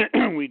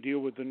we deal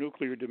with the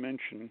nuclear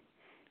dimension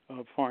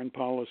of foreign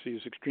policy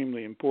is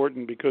extremely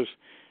important, because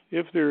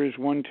if there is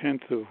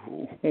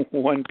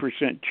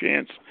 0.1%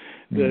 chance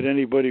that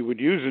anybody would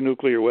use a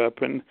nuclear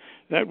weapon,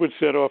 that would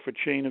set off a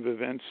chain of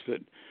events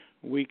that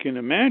we can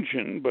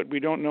imagine, but we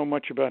don't know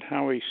much about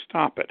how we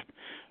stop it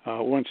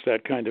once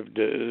that kind of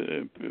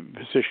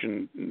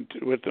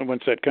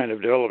once that kind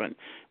of development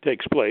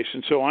takes place.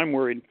 And so I'm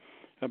worried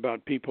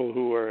about people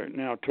who are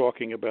now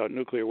talking about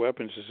nuclear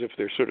weapons as if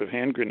they're sort of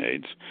hand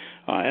grenades.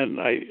 And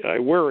I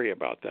worry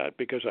about that,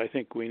 because I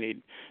think we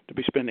need to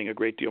be spending a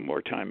great deal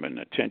more time and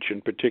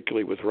attention,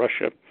 particularly with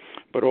Russia,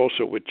 but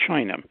also with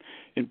China,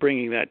 in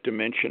bringing that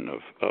dimension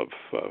of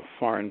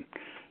foreign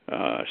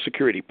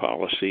security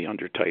policy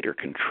under tighter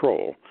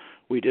control.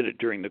 We did it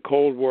during the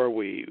Cold War.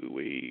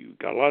 We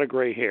got a lot of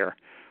gray hair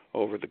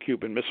over the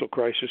Cuban Missile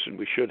Crisis, and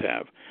we should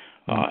have.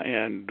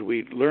 And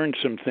we learned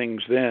some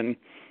things then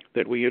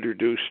that we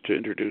introduced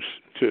to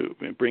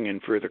bring in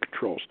further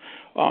controls.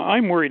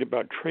 I'm worried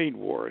about trade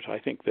wars. I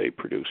think they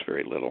produce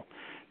very little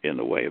in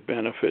the way of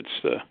benefits.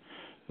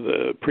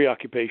 The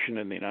preoccupation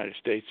in the United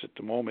States at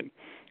the moment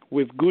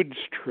with goods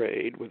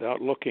trade,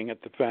 without looking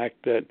at the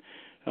fact that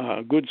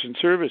goods and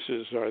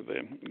services are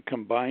the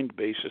combined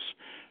basis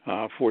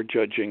for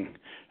judging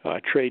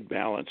trade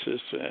balances,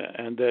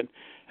 and that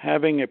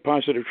having a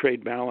positive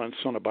trade balance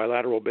on a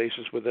bilateral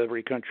basis with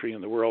every country in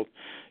the world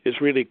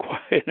is really quite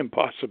an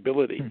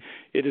impossibility.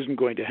 It isn't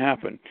going to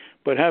happen.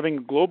 But having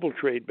a global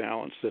trade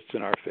balance that's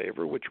in our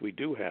favor, which we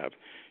do have,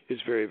 is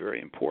very,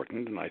 very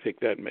important, and I think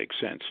that makes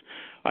sense.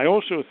 I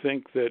also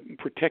think that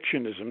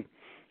protectionism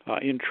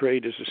in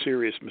trade is a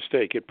serious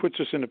mistake. It puts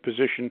us in a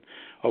position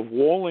of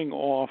walling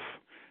off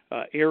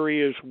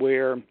areas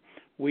where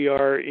we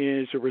are,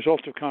 as a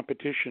result of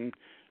competition,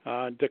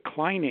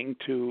 declining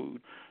to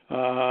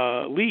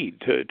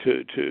lead,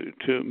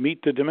 to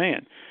meet the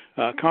demand.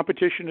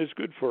 Competition is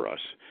good for us,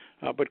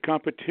 but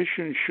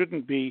competition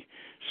shouldn't be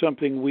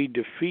something we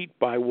defeat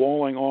by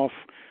walling off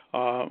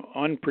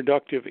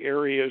unproductive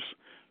areas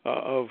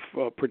of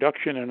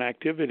production and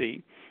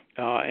activity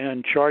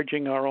and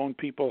charging our own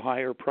people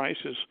higher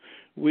prices.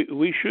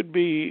 We should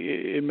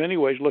be, in many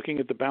ways, looking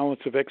at the balance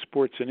of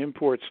exports and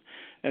imports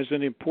as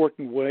an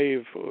important way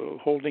of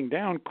holding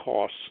down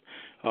costs,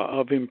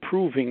 of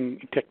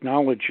improving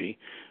technology,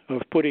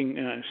 of putting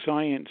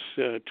science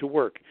to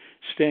work,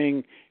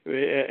 staying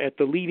at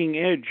the leading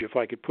edge, if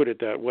I could put it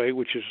that way,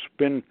 which has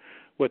been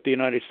what the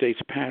United States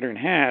pattern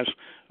has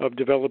of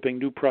developing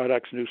new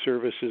products, new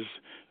services,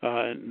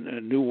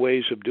 new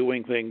ways of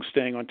doing things,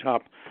 staying on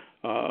top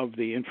of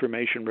the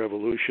information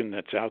revolution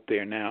that's out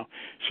there now.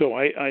 So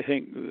I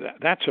think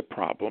that's a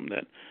problem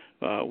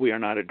that we are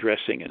not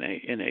addressing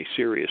in a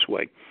serious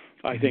way.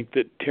 I think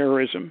that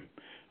terrorism,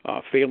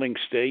 failing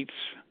states,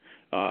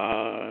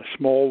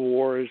 small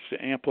wars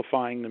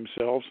amplifying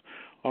themselves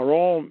are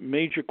all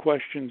major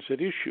questions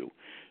at issue.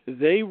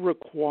 They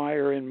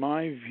require, in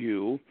my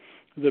view,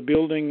 the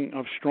building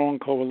of strong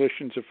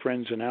coalitions of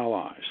friends and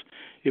allies.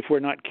 If we're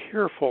not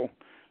careful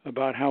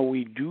about how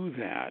we do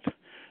that,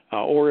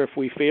 or if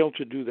we fail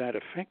to do that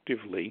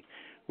effectively,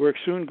 we're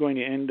soon going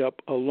to end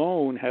up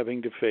alone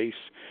having to face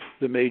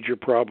the major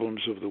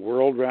problems of the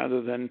world,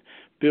 rather than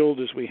build,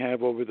 as we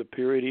have over the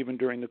period, even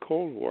during the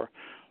Cold War,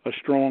 a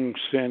strong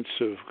sense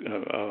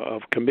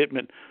of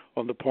commitment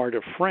on the part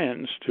of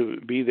friends to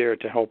be there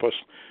to help us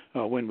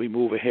when we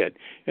move ahead.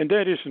 And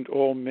that isn't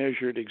all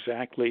measured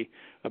exactly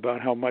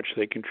about how much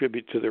they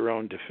contribute to their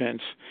own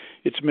defense.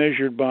 It's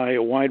measured by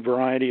a wide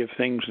variety of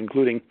things,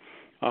 including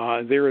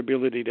their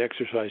ability to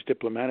exercise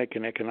diplomatic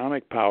and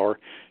economic power,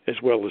 as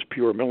well as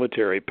pure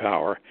military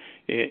power,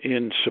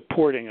 in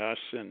supporting us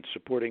and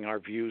supporting our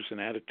views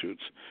and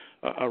attitudes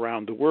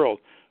around the world.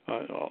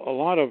 a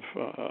lot of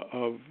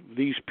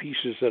these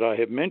pieces that I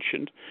have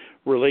mentioned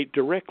relate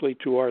directly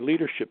to our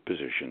leadership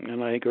position,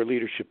 and I think our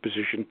leadership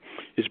position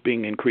is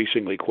being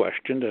increasingly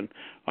questioned, and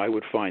I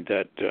would find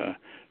that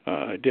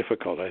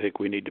difficult. I think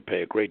we need to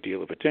pay a great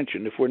deal of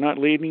attention. If we're not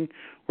leading,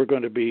 we're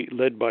going to be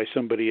led by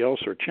somebody else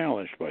or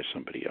challenged by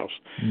somebody else,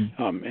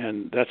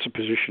 and that's a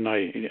position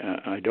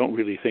I don't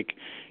really think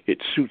it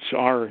suits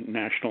our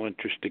national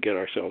interest to get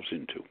ourselves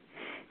into.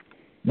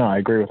 No, I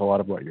agree with a lot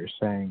of what you're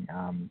saying.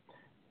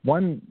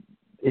 One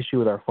issue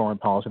with our foreign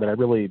policy that I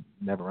really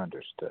never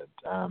understood.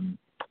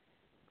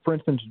 For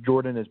instance,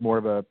 Jordan is more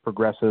of a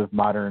progressive,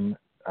 modern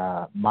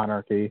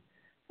monarchy,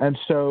 and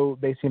so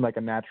they seem like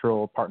a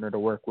natural partner to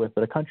work with.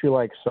 But a country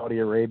like Saudi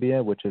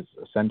Arabia, which is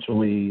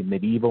essentially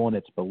medieval in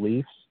its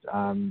beliefs,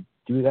 can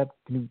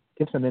you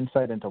give some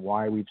insight into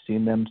why we've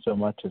seen them so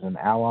much as an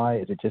ally?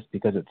 Is it just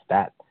because it's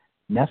that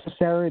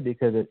necessary?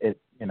 Because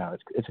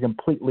it's a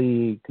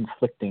completely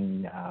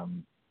conflicting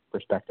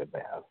perspective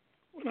they have.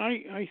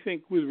 I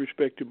think with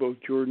respect to both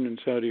Jordan and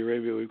Saudi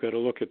Arabia, we've got to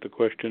look at the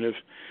question of,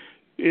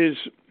 is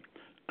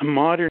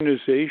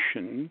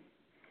modernization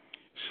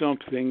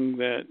something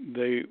that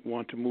they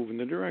want to move in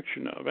the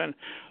direction of? And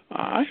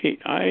I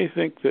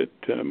think that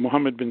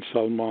Mohammed bin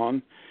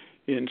Salman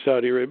in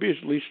Saudi Arabia has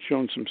at least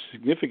shown some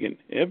significant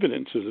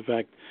evidence of the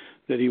fact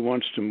that he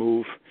wants to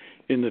move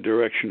in the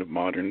direction of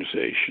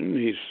modernization.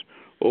 He's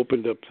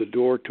opened up the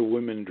door to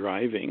women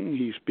driving.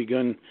 He's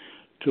begun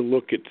to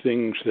look at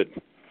things that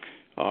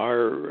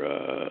are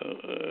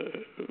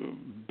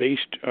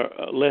based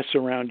less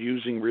around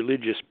using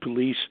religious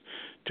police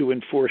to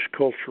enforce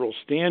cultural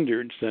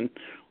standards than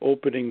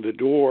opening the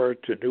door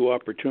to new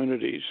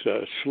opportunities,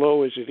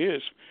 slow as it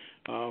is,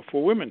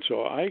 for women.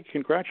 So I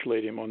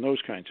congratulate him on those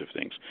kinds of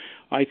things.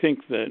 I think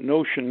the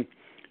notion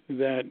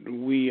that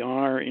we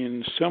are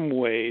in some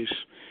ways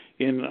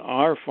in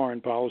our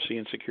foreign policy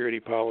and security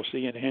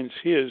policy, and hence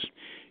his,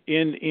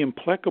 in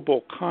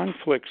implacable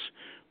conflicts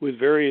with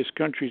various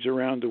countries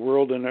around the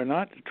world, and are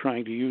not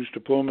trying to use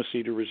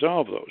diplomacy to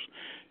resolve those.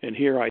 And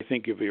here I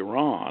think of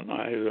Iran.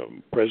 The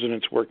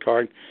president's worked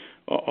hard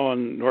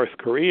on North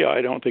Korea.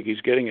 I don't think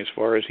he's getting as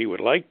far as he would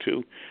like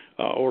to,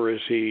 or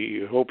as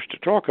he hopes to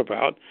talk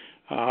about.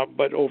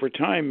 But over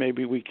time,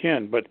 maybe we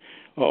can. But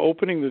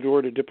opening the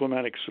door to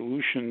diplomatic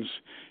solutions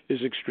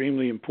is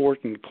extremely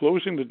important.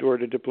 Closing the door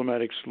to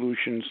diplomatic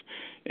solutions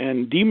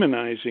and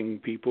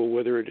demonizing people,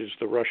 whether it is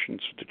the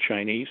Russians, the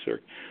Chinese,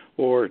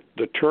 or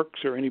the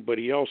Turks, or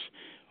anybody else,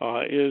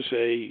 is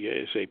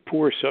a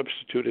poor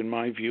substitute, in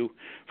my view,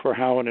 for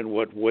how and in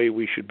what way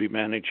we should be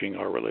managing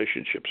our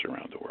relationships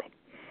around the world.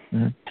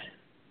 Mm-hmm.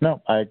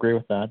 No, I agree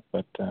with that.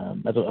 But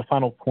as a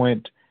final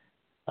point,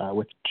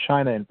 with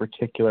China in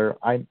particular,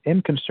 I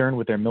am concerned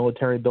with their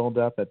military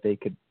buildup, that they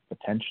could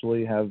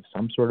potentially have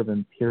some sort of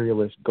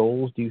imperialist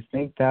goals. Do you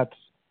think that's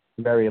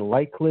very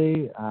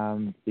likely?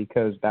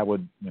 Because that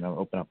would,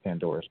 open up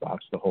Pandora's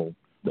box, the whole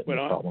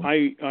problem.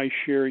 I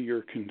share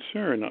your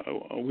concern.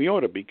 We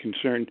ought to be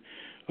concerned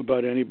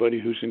about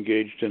anybody who's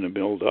engaged in a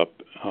buildup,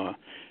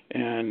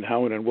 and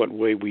how and in what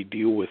way we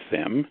deal with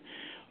them.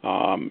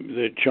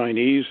 The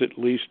Chinese at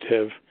least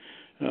have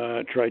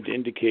tried to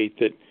indicate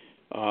that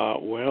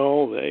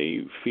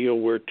they feel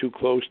we're too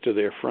close to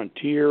their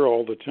frontier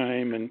all the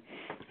time, and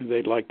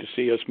they'd like to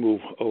see us move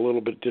a little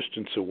bit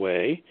distance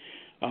away.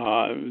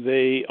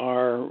 They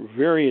are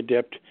very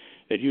adept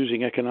at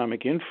using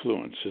economic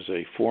influence as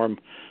a form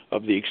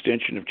of the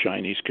extension of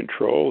Chinese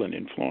control and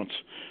influence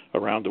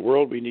around the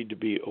world. We need to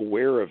be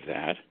aware of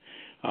that.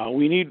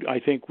 We need, I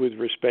think, with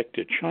respect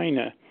to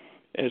China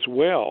as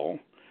well,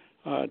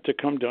 to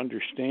come to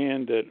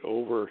understand that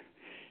over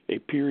a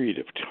period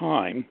of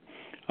time,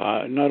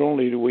 not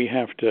only do we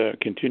have to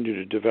continue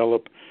to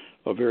develop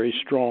a very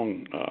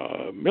strong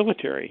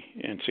military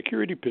and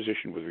security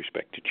position with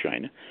respect to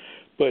China,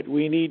 but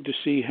we need to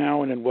see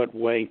how and in what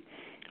way,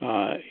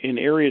 in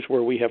areas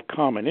where we have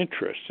common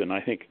interests. And I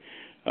think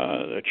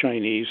the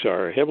Chinese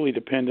are heavily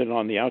dependent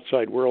on the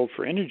outside world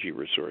for energy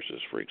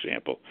resources, for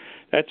example.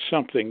 That's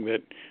something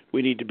that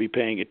we need to be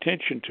paying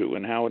attention to,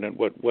 and how and in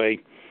what way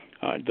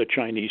the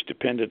Chinese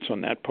dependence on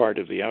that part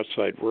of the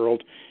outside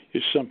world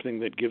is something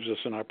that gives us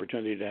an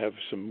opportunity to have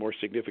some more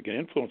significant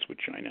influence with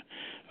China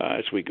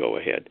as we go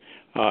ahead.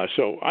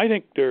 So I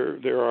think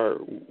there are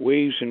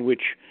ways in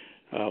which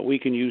we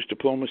can use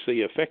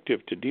diplomacy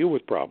effective to deal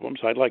with problems.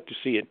 I'd like to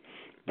see it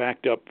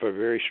backed up for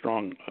very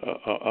strong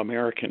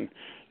American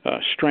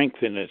strength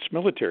in its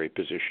military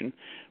position.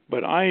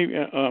 But I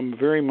am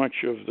very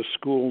much of the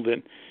school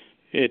that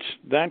it's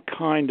that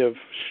kind of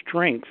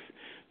strength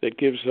that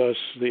gives us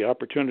the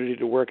opportunity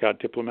to work out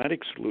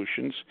diplomatic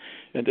solutions,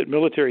 and that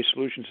military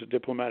solutions to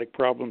diplomatic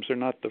problems are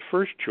not the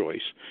first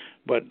choice,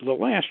 but the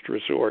last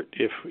resort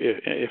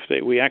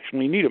if we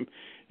actually need them.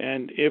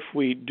 And if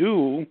we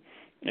do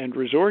and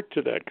resort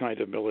to that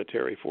kind of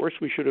military force,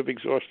 we should have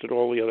exhausted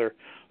all the other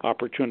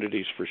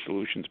opportunities for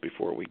solutions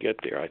before we get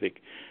there. I think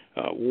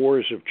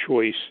wars of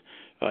choice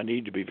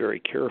need to be very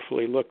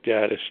carefully looked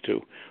at as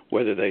to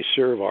whether they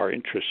serve our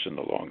interests in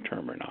the long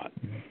term or not.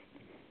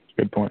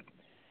 Good point.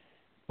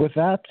 with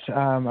that,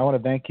 I want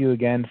to thank you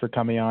again for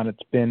coming on.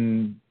 It's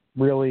been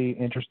really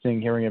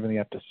interesting hearing everything you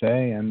have to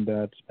say, and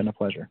it's been a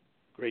pleasure.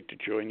 Great to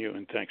join you,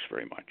 and thanks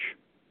very much.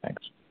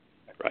 Thanks.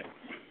 Right.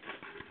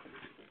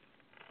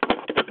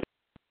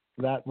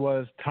 That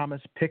was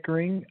Thomas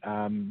Pickering,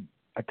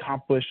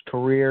 accomplished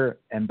career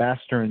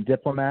ambassador and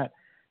diplomat.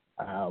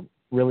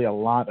 Really a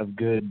lot of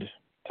good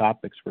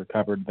topics were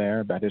covered there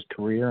about his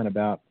career and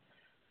about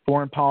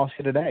foreign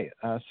policy today.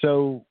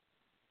 So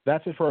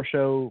that's it for our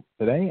show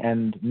today.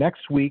 And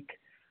next week,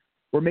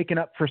 we're making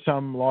up for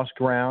some lost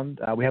ground.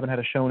 We haven't had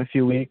a show in a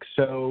few weeks,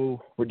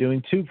 so we're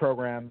doing 2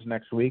 programs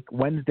next week.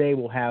 Wednesday,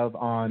 we'll have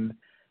on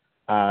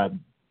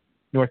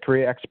North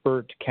Korea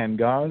expert Ken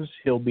Gause.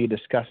 He'll be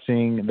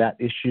discussing that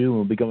issue.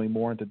 We'll be going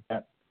more into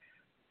depth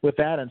with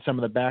that and some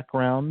of the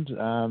background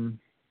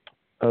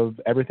of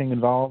everything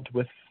involved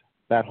with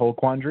that whole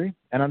quandary.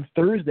 And on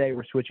Thursday,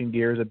 we're switching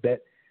gears a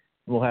bit.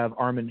 We'll have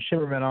Armin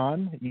Shimmerman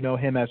on. You know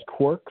him as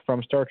Quark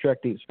from Star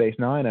Trek Deep Space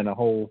Nine and a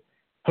whole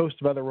host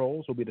of other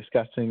roles. We'll be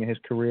discussing his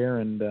career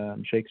and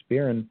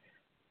Shakespeare and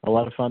a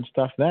lot of fun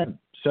stuff then.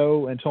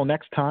 So until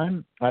next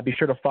time, be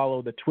sure to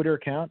follow the Twitter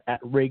account at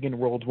Reagan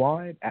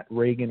Worldwide,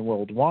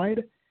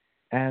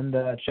 and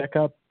check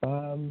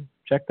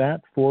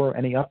that for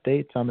any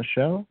updates on the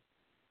show.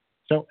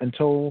 So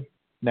until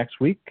next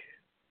week,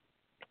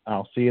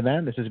 I'll see you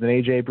then. This has been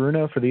Ajay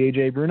Bruno for the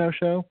Ajay Bruno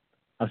Show.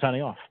 I'm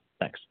signing off.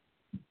 Thanks.